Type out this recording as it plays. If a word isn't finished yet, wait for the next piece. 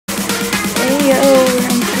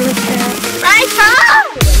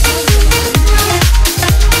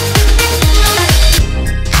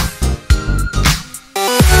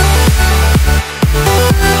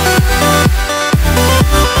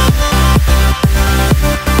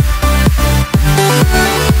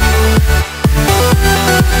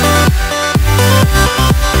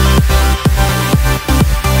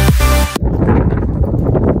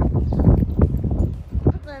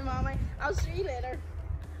I'll see you later.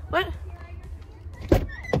 What?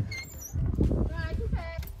 Right,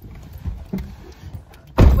 okay.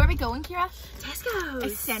 Where are we going, Kira? Tesco.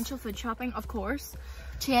 Essential food shopping, of course.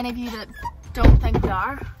 To any of you that don't think we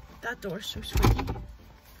are. That door's so squeaky.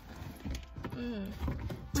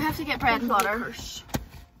 We have to get bread and butter.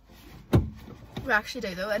 We actually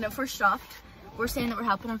do though, and if we're stopped, we're saying that we're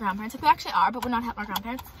helping our grandparents. Like we actually are, but we're not helping our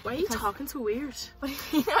grandparents. Why are you talking so weird? What do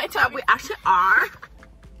you mean? We actually are.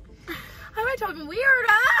 How am I talking weird?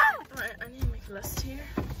 Ah! Right, I need to make a list here.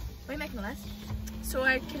 Why are you making a list? So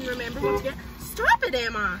I can remember what to get. Stop it,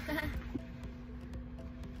 Emma!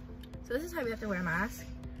 So this is how we have to wear a mask.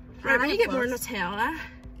 Right, when you get more Nutella.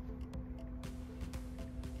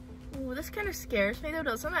 Oh, this kind of scares me though,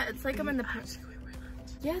 doesn't it? It's like I'm in the past.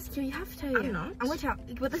 Yes, you have to. I'm not. I'm going to tell.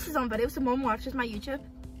 But this is on video, so Mum watches my YouTube.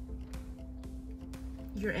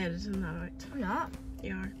 You're editing that out. I'm not.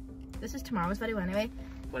 You are. This is tomorrow's video anyway.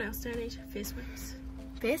 What else do I need? Face wipes.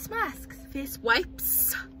 Face masks. Face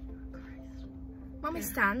wipes. Mommy's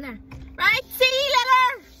standing there. Right, see you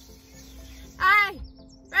later. Aye.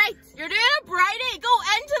 Right. You're doing it, Bridie. Go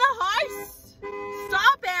into the house.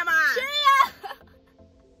 Stop, Emma. See ya.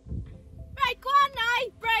 Right, go on now,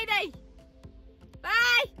 Brady.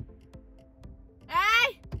 Bye.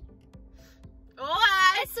 Aye. Oh,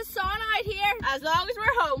 aye. It's the sun out here. As long as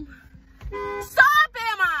we're home. Stop,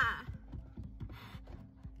 Emma.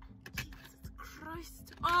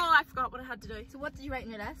 Oh, I forgot what I had to do. So what did you write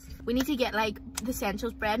in your list? We need to get like the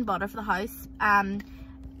essentials, bread and butter for the house,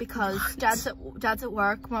 because dad's at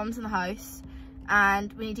work, Mum's in the house,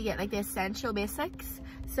 and we need to get like the essential basics.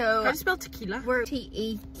 So how do you spell tequila? We're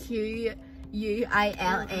Tequila.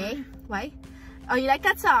 Why? Oh, you like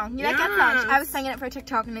that song? You like that song? I was singing it for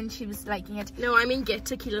TikTok and then she was liking it. No, I mean get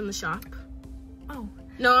tequila in the shop. Oh.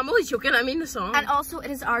 No, I'm always joking. I mean the song. And also,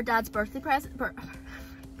 it is our dad's birthday present.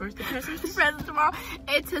 Birthday present? Present tomorrow.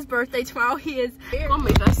 It's his birthday tomorrow. He is. Here. Go on,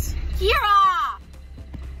 move this. Kira!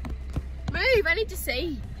 Move, I need to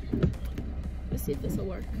see. Let's see if this will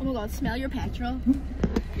work. Oh my god, smell your petrol.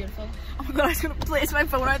 Beautiful. Oh my god, I was going to place my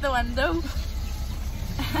phone out the window.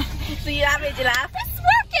 So you have made you laugh. It's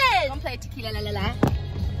working! Go and play tequila la la la.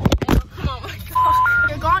 Come on, my god.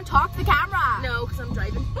 You're going to talk to the camera. No, because I'm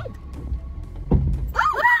driving.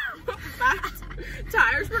 Fact.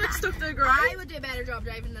 Tires were like stuck to the ground. I would do a better job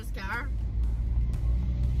driving this car.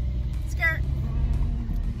 Skirt.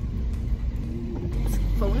 This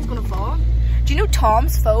phone is gonna fall. Do you know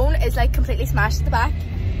Tom's phone is like completely smashed at the back?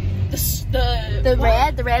 The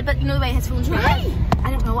red, but you know the way his phone's red? Why?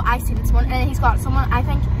 I don't know, I seen it this morning, and he's got someone, I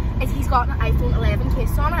think he's got an iPhone 11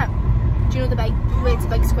 case on it. Do you know the big, it's a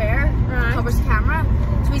big square, right. Covers the camera.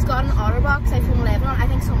 So he's got an OtterBox iPhone 11 on. I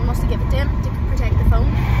think someone must have given it to him to protect the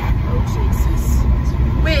phone. Oh Jesus.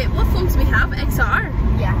 Wait, what phones do we have? XR?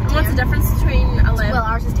 Yeah. And what's the difference between 11? Well,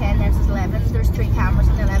 ours is 10, theirs is 11. There's 3 cameras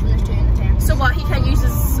in the 11, there's 2 in the 10. So what, he can't use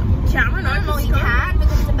his camera now? No, he can,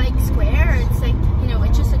 because it's a big square. It's like, you know,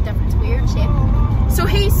 it's just a different weird shape. So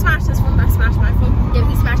he smashed this one, I smashed my phone? Yeah,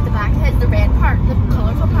 he smashed the back of it, the red part, the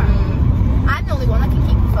colourful part. I'm the only one that can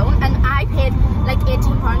keep the phone, and I paid like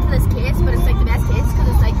 £18 for this case, but it's like the best case because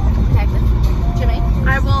it's like protected. Do you mean?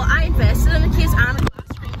 I invested in the case and a glass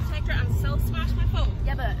screen protector and still smashed my phone.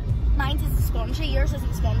 Yeah, but mine's is spongy, yours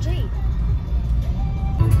isn't spongy.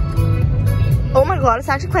 Oh my god, it's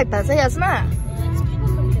actually quite busy, isn't it? People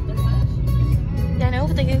come get their food. Yeah, I know,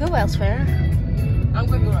 but they can go elsewhere. I'm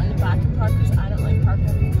going to go around the back and park because I don't like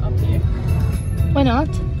parking up here. Why not?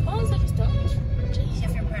 Oh, is it just don't? Jeez, you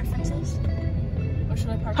have your preferences. Or should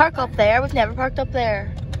I park? Park up there, we've never parked up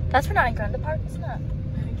there. That's for Nanny Grand to park, isn't it?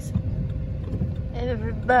 I think so.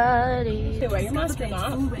 Everybody. Okay, wear your mask or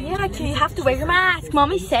not? Yeah, you have to wear your mask.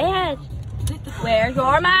 Mommy said. Wear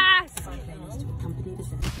your mask.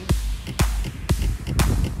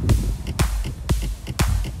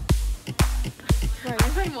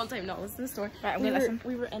 One time, no, listen to the story. Right, I'm gonna listen.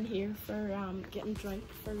 We were in here for getting drink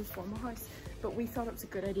for the formal house, but we thought it was a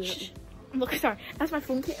good idea. Look, sorry, that's my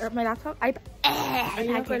phone or my laptop. Are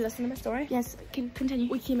you not going to listen to my story? Yes, continue.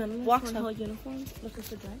 We came in Walk in our uniforms looking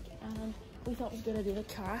for drink, and we thought it was a good idea that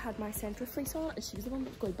Cara had my central fleece on, and she was the one that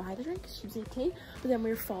was going to buy the drink. She was 18, but then we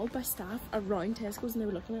were followed by staff around Tesco's, and they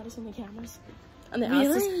were looking at us on the cameras. And they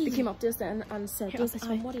asked us, they came up to us then and said to us,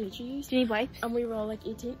 what age are you? Do you need wipes? And we were all like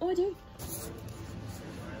 18. Oh, I do.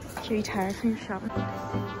 Are you tired from your shopping?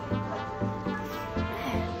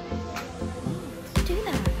 Do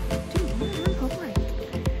that. We're in public.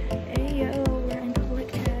 Hey yo, we're in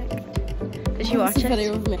public tech. Did you watch it?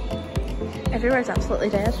 Video of me. Everywhere's absolutely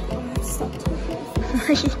dead. Stop. What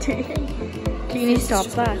are you doing? Do you need to stop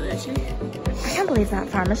that? I can't believe that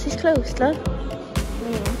pharmacy's closed, look.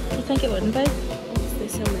 You think it wouldn't be? They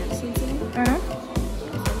sell medicines in there.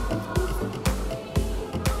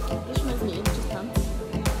 This one has me, just pants.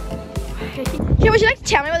 Here, would you like to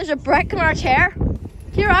tell me why there's a brick in our chair?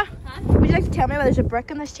 Kira, would you like to tell me why there's a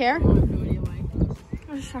brick in this chair? I have no idea why.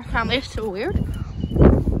 Our family is so weird.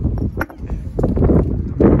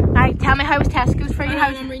 Alright, tell me how was Tesco's for you?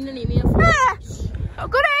 I'm reading an email. Oh,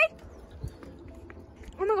 goodie!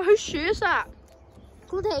 Oh my god, whose shoe is that?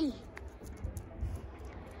 Goodie.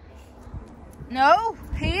 No,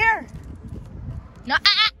 here. No.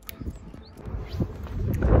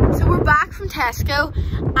 So we're back from Tesco,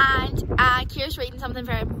 and Kira's reading something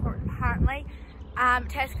very important. Apparently,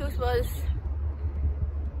 Tesco's was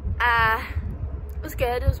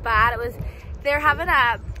good. It was bad. They're having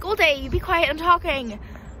a Goldie. You be quiet. I'm talking.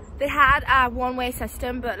 They had a one-way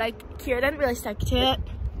system, but like Kira didn't really stick to it.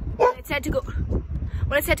 When it said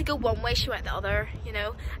to go one way, she went the other, you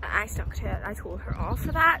know, and I stuck to it. I told her off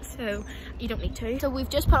for that, so you don't need to. So we've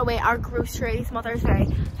just put away our groceries. Mother's very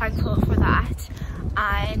thankful for that.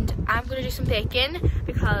 And I'm gonna do some baking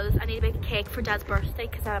because I need to bake a cake for Dad's birthday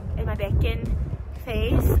because I'm in my baking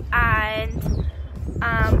phase. And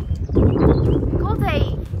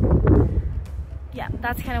Goldie. Yeah,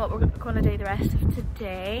 that's kind of what we're going to do the rest of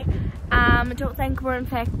today. Don't think we're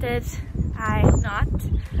infected. I hope not.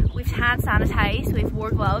 We've hand sanitized, we've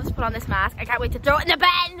wore gloves, put on this mask. I can't wait to throw it in the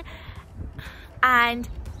bin! And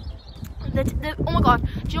oh my god,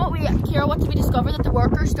 do you know what Kira, what did we discover? That the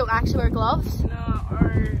workers don't actually wear gloves? No,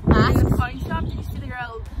 or masks? In the pawn shop, did you see the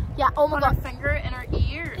girl put her finger in her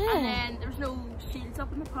ear, and then there was no shields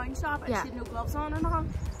up in the pawn shop, and she had no gloves on and all?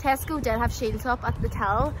 Tesco did have shields up at the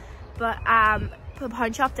till, but the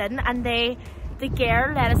pawn shop didn't, and the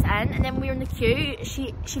girl let us in, and then when we were in the queue,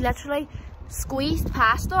 she literally squeezed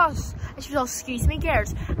past us, and she was all, excuse me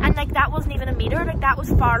girls, and like that wasn't even a meter, like that was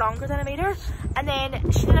far longer than a meter. And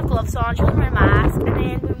then she didn't have gloves on, she wasn't wearing a mask, and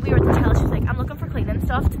then when we were at the till, she was like, I'm looking for cleaning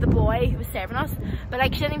stuff to the boy who was serving us, but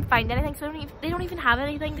like she didn't even find anything, so they don't even have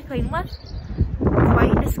anything to clean with.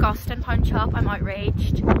 Quite disgusting pawn shop. I'm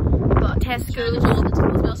outraged. But Tesco's,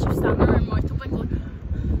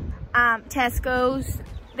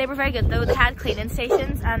 they were very good though. They had cleaning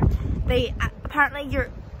stations, and they apparently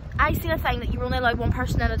I seen a thing that you were only allowed one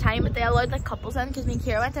person at a time, but they allowed like couples in because me and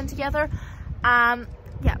Kira went in together. Yeah,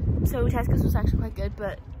 so Tesco's was actually quite good,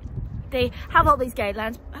 but they have all these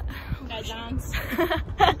guidelines. Guidelines.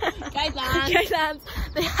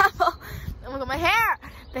 They have all, oh my god, my hair!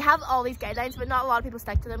 They have all these guidelines, but not a lot of people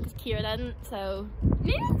stick to them because Kira didn't, so.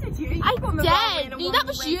 Neither did you. I did! No, that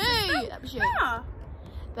was you! That was you. Yeah.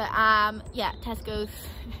 But yeah, Tesco's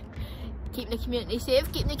keeping the community safe,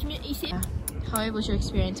 How was your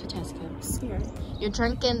experience with Tesco? Scared. You're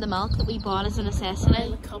drinking the milk that we bought as a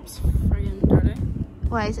necessity. The cup's friggin' dirty.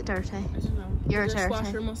 Why is it dirty? I don't know. You're the dirty.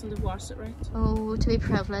 dishwasher mustn't have washed it right. Oh, to be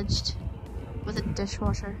privileged with a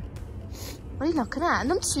dishwasher. What are you looking at?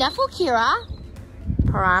 Don't sniffle, Kira.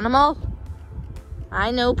 Poor animal.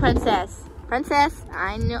 I know, princess. Princess,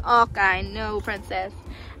 I know. Oh, I know, princess.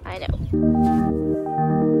 I know.